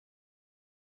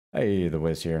Hey, the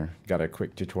Wiz here. Got a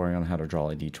quick tutorial on how to draw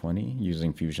a D20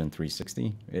 using Fusion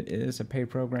 360. It is a paid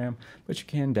program, but you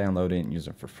can download it and use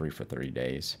it for free for 30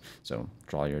 days. So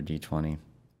draw your D20,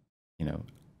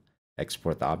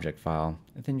 export the object file,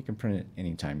 and then you can print it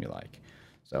anytime you like.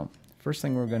 So first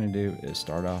thing we're going to do is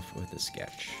start off with a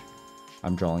sketch.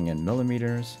 I'm drawing in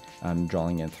millimeters. I'm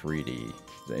drawing in 3D.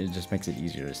 It just makes it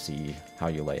easier to see how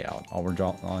you lay out. All we're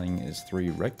drawing is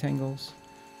 3 rectangles.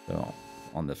 So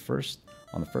on the first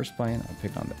plane, I'll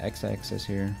pick on the x-axis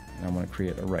here, and I want to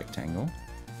create a rectangle,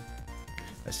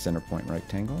 a center point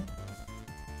rectangle,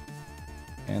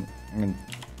 and I'm going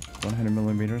to 100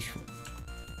 millimeters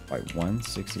by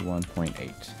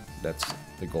 161.8. That's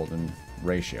the golden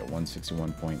ratio,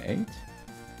 161.8.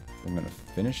 I'm going to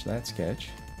finish that sketch,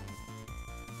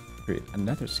 create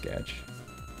another sketch.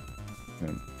 I'm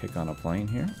going to pick on a plane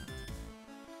here,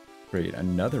 create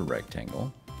another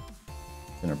rectangle,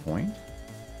 center point.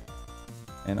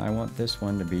 And I want this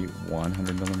one to be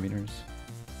 100 millimeters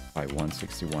by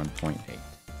 161.8.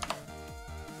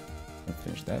 I'll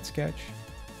finish that sketch.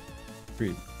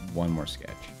 Create one more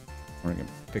sketch. We're going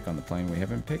to pick on the plane we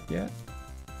haven't picked yet.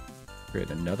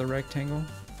 Create another rectangle,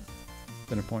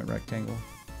 center point rectangle.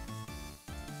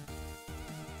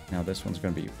 Now this one's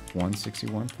going to be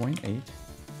 161.8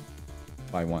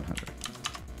 by 100.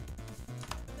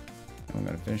 And I'm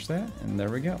going to finish that, and there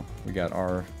we go. We got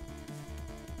our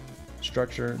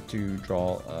structure to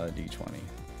draw a D20.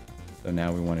 So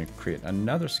now we want to create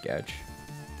another sketch.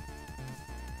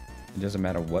 It doesn't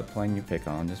matter what plane you pick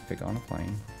on, just pick on a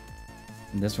plane.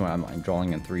 And this one I'm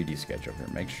drawing in 3D sketch over here.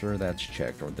 Make sure that's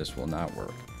checked or this will not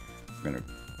work. We're going to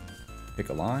pick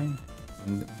a line,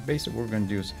 and basically what we're going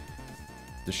to do is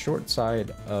the short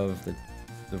side of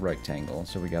the rectangle.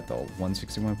 So we got the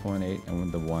 161.8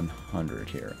 and the 100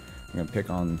 here. I'm going to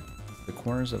pick on the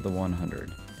corners of the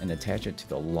 100 and attach it to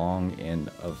the long end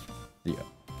of the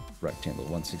rectangle,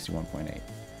 161.8.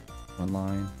 One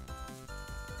line,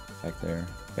 back there,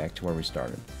 back to where we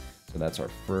started. So that's our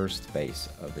first face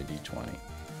of the D20.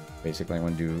 Basically, I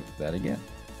want to do that again.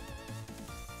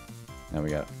 Now we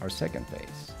got our second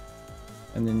face.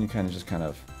 And then you kind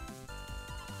of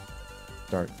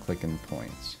start clicking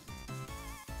points.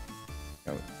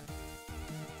 Go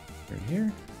right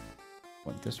here.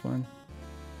 Want this one.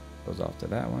 Goes off to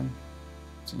that one.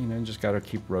 So, you just got to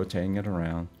keep rotating it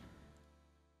around.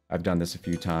 I've done this a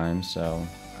few times, so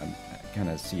I kind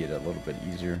of see it a little bit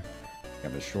easier. I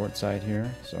have a short side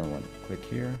here, so I want to click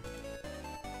here.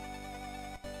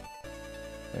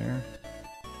 There.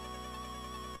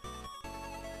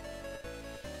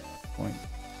 Point.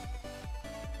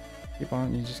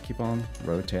 You just keep on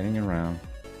rotating around.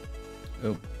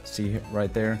 Oh, see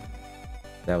right there?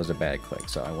 That was a bad click,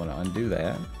 so I want to undo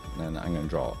that. And I'm going to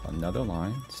draw another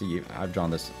line. See, I've drawn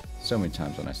this so many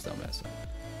times and I still mess up.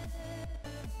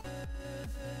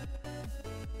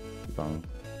 Keep on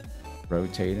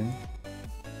rotating.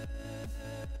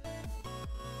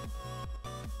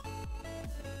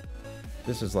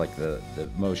 This is like the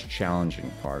most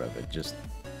challenging part of it, just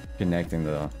connecting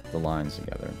the lines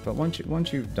together. But once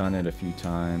you've done it a few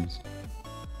times,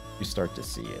 you start to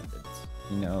see it. It's,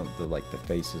 the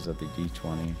faces of the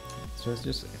D20. So it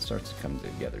starts to come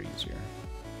together easier.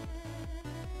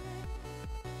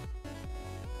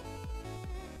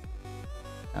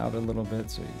 Out a little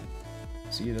bit so you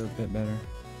see it a bit better.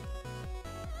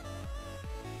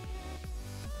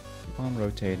 Keep on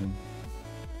rotating.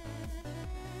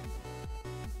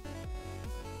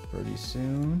 Pretty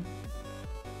soon.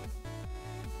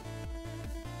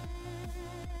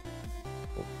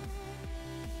 We'll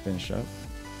finish up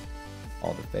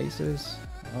all the faces.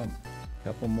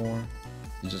 Couple more.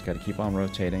 You just got to keep on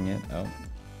rotating it. Oh, there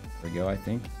we go. I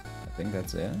think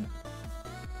that's it.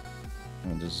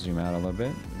 I'll just zoom out a little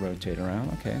bit, rotate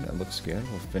around. Okay, that looks good.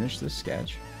 We'll finish this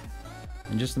sketch.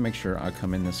 And just to make sure I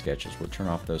come in the sketches, we'll turn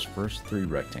off those first 3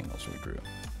 rectangles we drew.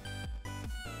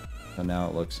 So now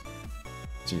it looks,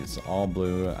 see, it's all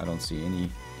blue. I don't see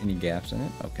any gaps in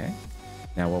it. Okay.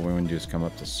 Now what we want to do is come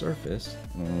up to surface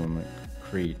and we want to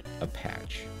create a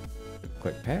patch.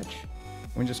 Click patch.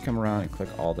 We just come around and click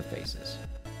all the faces,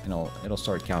 and it'll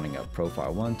start counting up.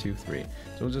 Profile 1, 2, 3. So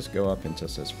we'll just go up until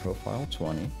it says profile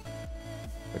 20.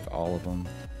 Click all of them.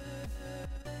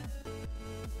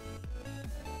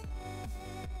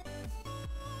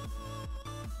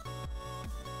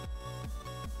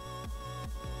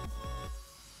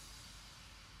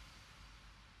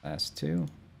 Last 2,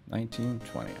 19,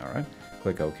 20. All right.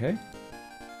 Click OK.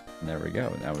 And there we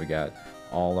go. Now we got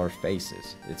all our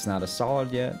faces. It's not a solid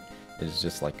yet. It's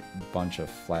just like a bunch of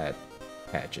flat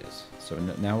patches. So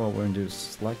now what we're going to do is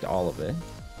select all of it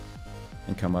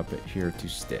and come up here to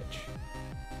stitch.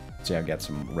 See, I've got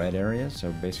some red areas,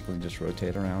 so basically just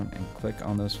rotate around and click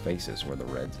on those faces where the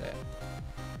red's at.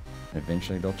 And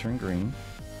eventually they'll turn green.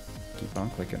 Keep on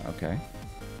clicking, okay.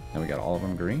 Now we got all of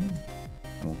them green,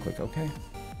 and we'll click OK.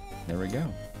 There we go.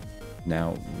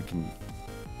 Now we can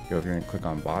go over here and click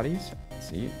on bodies.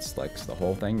 See, it selects the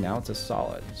whole thing. Now it's a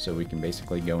solid, so we can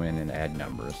basically go in and add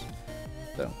numbers.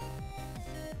 So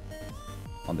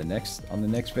on the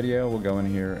next video, we'll go in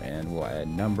here and we'll add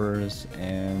numbers.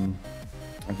 And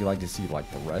if you'd like to see like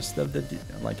the rest of the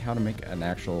like how to make an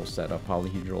actual set of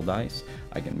polyhedral dice,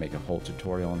 I can make a whole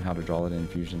tutorial on how to draw it in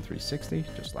Fusion 360.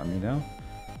 Just let me know.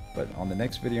 But on the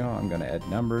next video, I'm going to add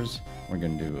numbers. We're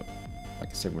going to do, like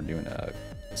I said, we're doing a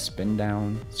spin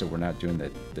down, so we're not doing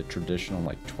the traditional,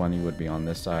 like 20 would be on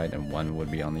this side and 1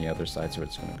 would be on the other side, so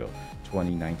it's going to go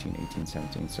 20, 19, 18,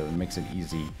 17, so it makes it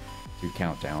easy to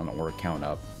count down or count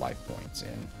up life points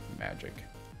in Magic.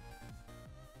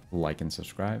 Like and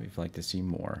subscribe if you'd like to see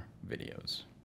more videos.